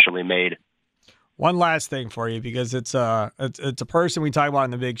was initially made. One last thing for you, because it's a person we talk about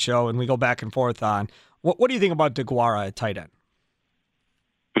in the big show and we go back and forth on. What do you think about DeGuara at tight end?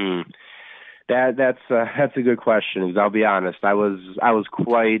 That's a good question. Because I'll be honest, I was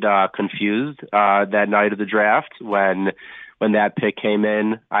quite confused that night of the draft when that pick came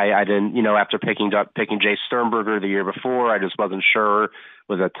in. I didn't, after picking Jay Sternberger the year before, I just wasn't sure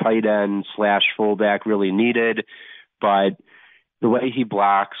was a tight end / fullback really needed. But the way he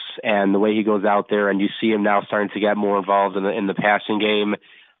blocks and the way he goes out there, and you see him now starting to get more involved in the passing game,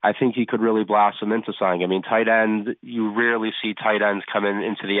 I think he could really blossom into something. I mean, tight end, you rarely see tight ends come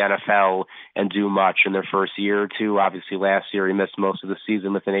into the NFL and do much in their first year or two. Obviously, last year he missed most of the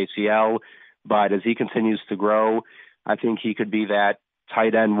season with an ACL. But as he continues to grow, I think he could be that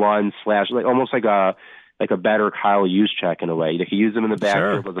tight end one / almost like a better Kyle Juszczyk in a way. You can use him in the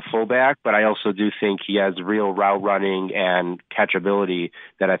backfield as a fullback, but I also do think he has real route running and catchability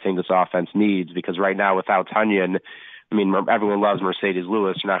that I think this offense needs, because right now without Tonyan, I mean, everyone loves Mercedes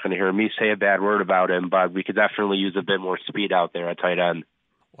Lewis. You're not going to hear me say a bad word about him, but we could definitely use a bit more speed out there at tight end.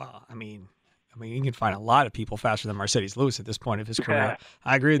 Well, I mean, I mean, you can find a lot of people faster than Mercedes Lewis at this point of his career.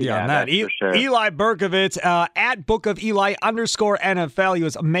 I agree with you on that. that. Sure. Eli Berkovitz, at Book of Eli _NFL. He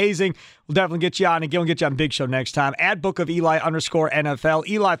was amazing. We'll definitely get you on again. We'll get you on Big Show next time. At Book of Eli _NFL.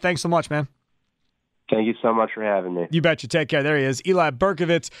 Eli, thanks so much, man. Thank you so much for having me. You bet you. Take care. There he is. Eli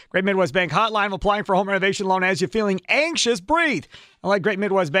Berkovitz, Great Midwest Bank Hotline. Applying for a home renovation loan as you're feeling anxious, breathe. And let Great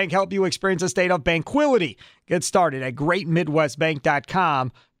Midwest Bank help you experience a state of banquility. Get started at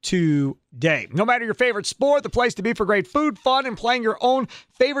greatmidwestbank.com today. No matter your favorite sport, the place to be for great food, fun, and playing your own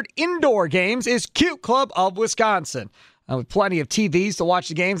favorite indoor games is Cute Club of Wisconsin. With plenty of TVs to watch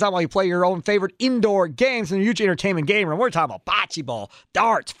the games, not while you play your own favorite indoor games in a huge entertainment game room. We're talking about bocce ball,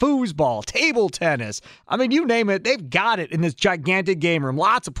 darts, foosball, table tennis. I mean, you name it, they've got it in this gigantic game room.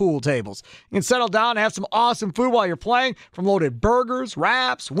 Lots of pool tables. You can settle down and have some awesome food while you're playing, from loaded burgers,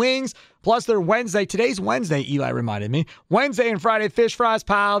 wraps, wings. Plus, their Wednesday, today's Wednesday, Eli reminded me, Wednesday and Friday fish fries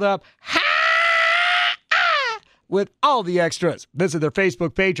piled up. With all the extras. Visit their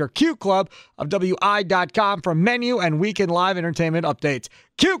Facebook page or Cute Club of WI.com for menu and weekend live entertainment updates.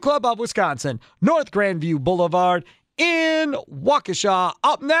 Cute Club of Wisconsin, North Grandview Boulevard in Waukesha.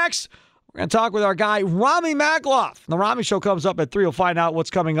 Up next, we're going to talk with our guy, Rami Makloff. The Rami Show comes up at 3. We'll find out what's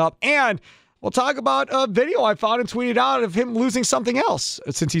coming up. And we'll talk about a video I found and tweeted out of him losing something else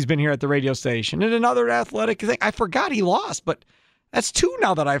since he's been here at the radio station. And another athletic thing. I forgot he lost, but that's 2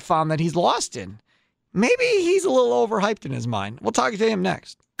 now that I've found that he's lost in. Maybe he's a little overhyped in his mind. We'll talk to him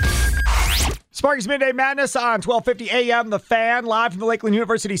next. Sparky's Midday Madness on 1250 AM. The Fan, live from the Lakeland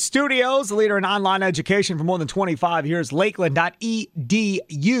University studios. The leader in online education for more than 25 years.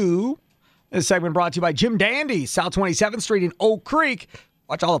 Lakeland.edu. This segment brought to you by Jim Dandy, South 27th Street in Oak Creek.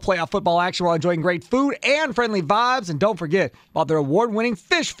 Watch all the playoff football action while enjoying great food and friendly vibes. And don't forget about their award-winning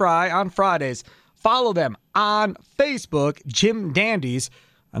fish fry on Fridays. Follow them on Facebook, Jim Dandy's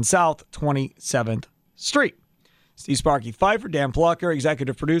on South 27th Street. Steve Sparky Pfeiffer, Dan Plucker,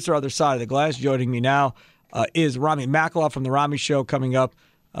 executive producer, other side of the glass. Joining me now is Rami Makloff from The Rami Show, coming up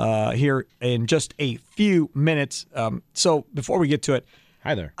here in just a few minutes. So before we get to it,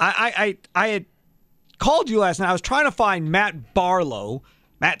 hi there. I had called you last night. I was trying to find Matt Barlow,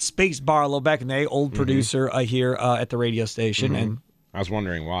 Matt Space Barlow, back in the day, old producer here at the radio station. And I was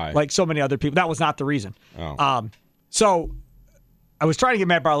wondering why. Like so many other people, that was not the reason. Oh. So I was trying to get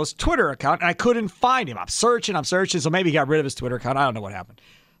Matt Barlow's Twitter account, and I couldn't find him. I'm searching, so maybe he got rid of his Twitter account. I don't know what happened.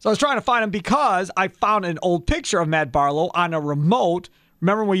 So I was trying to find him because I found an old picture of Matt Barlow on a remote.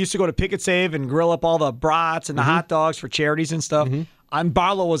 Remember when we used to go to Picket Save and grill up all the brats and the hot dogs for charities and stuff? And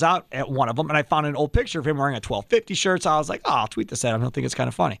Barlow was out at one of them, and I found an old picture of him wearing a 1250 shirt, so I was like, I'll tweet this at him. I don't think it's kind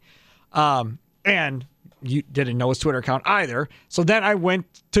of funny. And you didn't know his Twitter account either. So then I went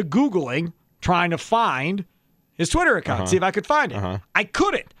to Googling, trying to find his Twitter account, see if I could find it. I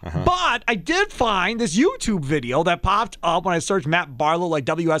couldn't. But I did find this YouTube video that popped up when I searched Matt Barlow, like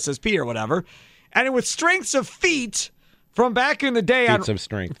WSSP or whatever. And it was strengths of feet from back in the day. Feats of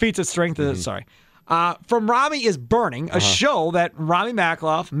strength. Feats of strength, sorry. From Rami is Burning, a show that Rami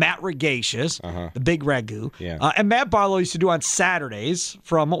Makloff, Matt Regatius, the big ragu, and Matt Barlow used to do on Saturdays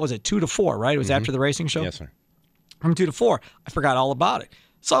from, 2 to 4, right? It was after the racing show? Yes, sir. From 2 to 4. I forgot all about it.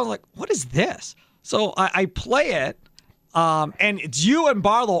 So I was like, what is this? So I play it, and it's you and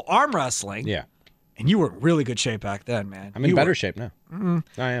Barlow arm wrestling. Yeah. And you were in really good shape back then, man. I'm in better shape now.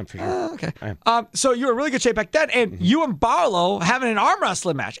 I am, for sure. Okay. I am. So you were in really good shape back then, and you and Barlow having an arm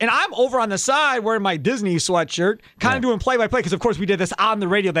wrestling match. And I'm over on the side wearing my Disney sweatshirt, kind of doing play-by-play, because, of course, we did this on the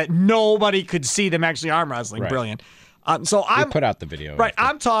radio that nobody could see them actually arm wrestling. Right. Brilliant. So I put out the video. Right,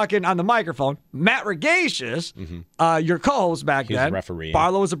 I'm talking on the microphone. Matt Regatius, your co-host back then. He's refereeing.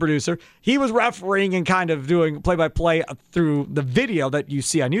 Barlow was a producer. He was refereeing and kind of doing play-by-play through the video that you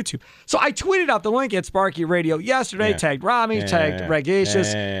see on YouTube. So I tweeted out the link at Sparky Radio yesterday, tagged Rami, tagged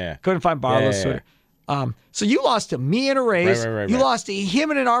Regatius. Couldn't find Barlow's Twitter. So you lost to me in a race. Right. You lost to him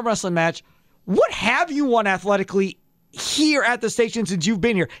in an arm wrestling match. What have you won athletically here at the station since you've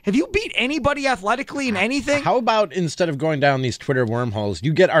been here? Have you beat anybody athletically in anything? How about instead of going down these Twitter wormholes,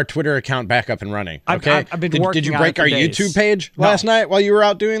 you get our Twitter account back up and running? Okay, I've been working. Did you break our YouTube page last night while you were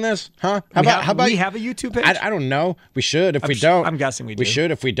out doing this? Huh? How about we have a YouTube page? I don't know. We should if we don't. I'm guessing we do. We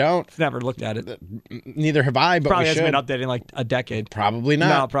should if we don't. I've never looked at it. Neither have I. But probably we should. hasn't been updated in like a decade. Probably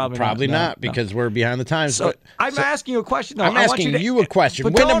not. No, probably not because we're behind the times. So I'm asking you a question. Though. I'm asking you a question.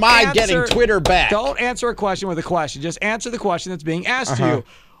 When am I getting Twitter back? Don't answer a question with a question. Just answer the question that's being asked to you.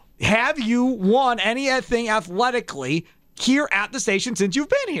 Have you won anything athletically here at the station since you've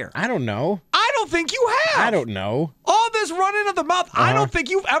been here? I don't know. I don't think you have. I don't know. All this running of the mouth. I don't think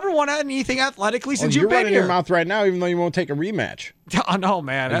you've ever won anything athletically since you've been running here. your mouth right now, even though you won't take a rematch. Oh, no,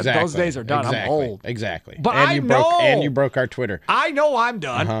 man. Exactly. Those days are done. Exactly. I'm old. Exactly. But and you broke our Twitter. I know I'm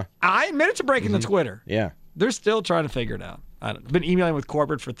done. I admitted to breaking the Twitter. Yeah. They're still trying to figure it out. I've been emailing with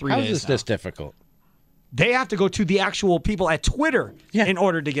corporate for 3 days. How is this difficult? They have to go to the actual people at Twitter in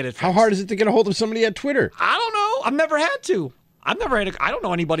order to get it fixed. How hard is it to get a hold of somebody at Twitter? I don't know. I've never had to. I don't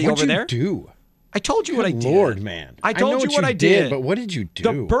know anybody over there. What'd you do? I told you what I did. Lord, man. I told you what I did. But what did you do?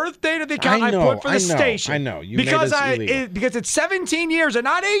 The birth date of the account I put for the station. I know. You because made this illegal. Because it's 17 years and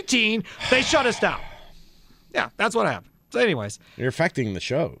not 18, they shut us down. Yeah, that's what happened. So anyways. You're affecting the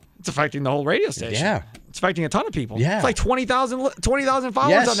show. It's affecting the whole radio station. Yeah. It's affecting a ton of people. Yeah. It's like 20,000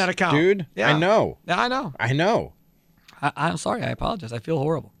 followers on that account. Dude. Yeah. I know. Yeah, I know. I know. I'm sorry. I apologize. I feel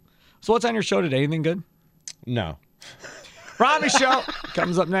horrible. So what's on your show today? Anything good? No. Robbie Show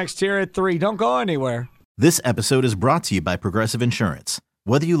comes up next here at 3. Don't go anywhere. This episode is brought to you by Progressive Insurance.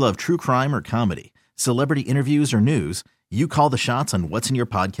 Whether you love true crime or comedy, celebrity interviews or news, you call the shots on what's in your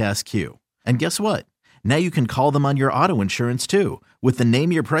podcast queue. And guess what? Now you can call them on your auto insurance too with the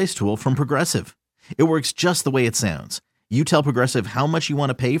Name Your Price tool from Progressive. It works just the way it sounds. You tell Progressive how much you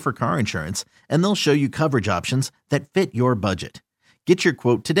want to pay for car insurance, and they'll show you coverage options that fit your budget. Get your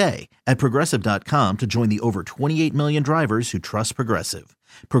quote today at Progressive.com to join the over 28 million drivers who trust Progressive.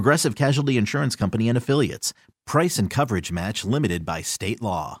 Progressive Casualty Insurance Company and Affiliates. Price and coverage match limited by state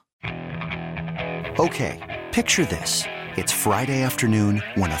law. Okay, picture this. It's Friday afternoon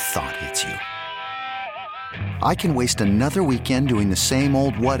when a thought hits you. I can waste another weekend doing the same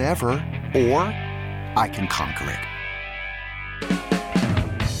old whatever, or I can conquer it.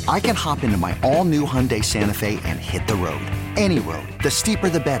 I can hop into my all-new Hyundai Santa Fe and hit the road. Any road. The steeper,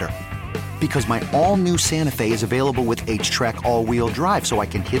 the better. Because my all-new Santa Fe is available with H-Track all-wheel drive, so I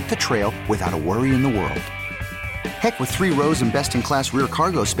can hit the trail without a worry in the world. Heck, with 3 rows and best-in-class rear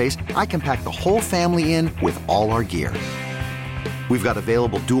cargo space, I can pack the whole family in with all our gear. We've got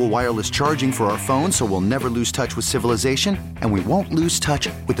available dual wireless charging for our phones, so we'll never lose touch with civilization, and we won't lose touch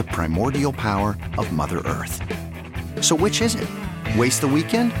with the primordial power of Mother Earth. So which is it? Waste the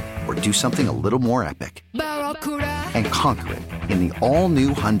weekend or do something a little more epic? And conquer it in the all-new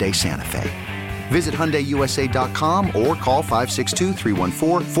Hyundai Santa Fe. Visit HyundaiUSA.com or call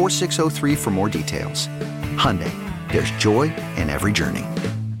 562-314-4603 for more details. Hyundai, there's joy in every journey.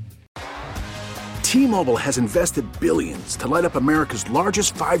 T-Mobile has invested billions to light up America's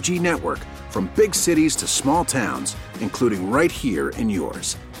largest 5G network, from big cities to small towns, including right here in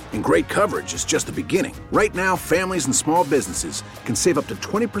yours. And great coverage is just the beginning. Right now, families and small businesses can save up to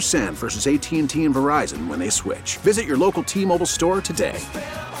 20% versus AT&T and Verizon when they switch. Visit your local T-Mobile store today.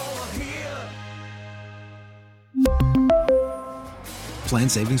 Plan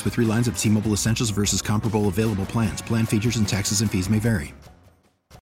savings with 3 lines of T-Mobile Essentials versus comparable available plans. Plan features and taxes and fees may vary.